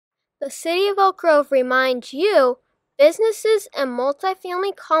The City of Elk Grove reminds you businesses and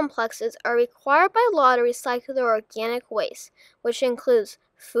multifamily complexes are required by law to recycle their organic waste, which includes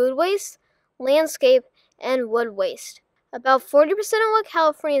food waste, landscape, and wood waste. About 40% of what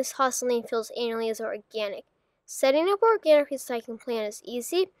Californians toss in landfills annually is organic. Setting up an organic recycling plan is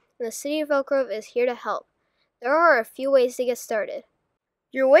easy, and the City of Elk Grove is here to help. There are a few ways to get started.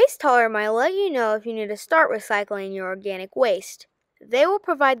 Your waste hauler might let you know if you need to start recycling your organic waste. They will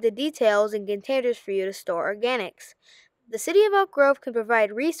provide the details and containers for you to store organics. The City of Elk Grove can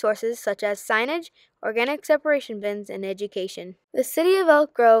provide resources such as signage, organic separation bins, and education. The City of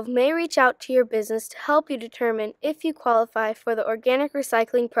Elk Grove may reach out to your business to help you determine if you qualify for the organic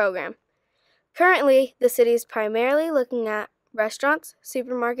recycling program. Currently, the city is primarily looking at restaurants,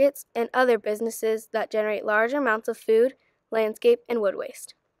 supermarkets, and other businesses that generate large amounts of food, landscape, and wood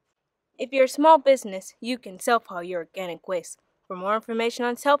waste. If you're a small business, you can self-haul your organic waste. For more information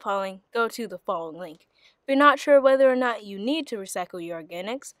on self-hauling, go to the following link. If you're not sure whether or not you need to recycle your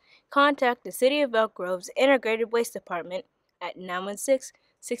organics, contact the City of Elk Grove's Integrated Waste Department at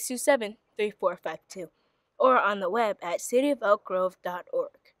 916-627-3452 or on the web at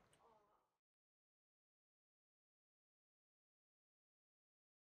cityofelkgrove.org.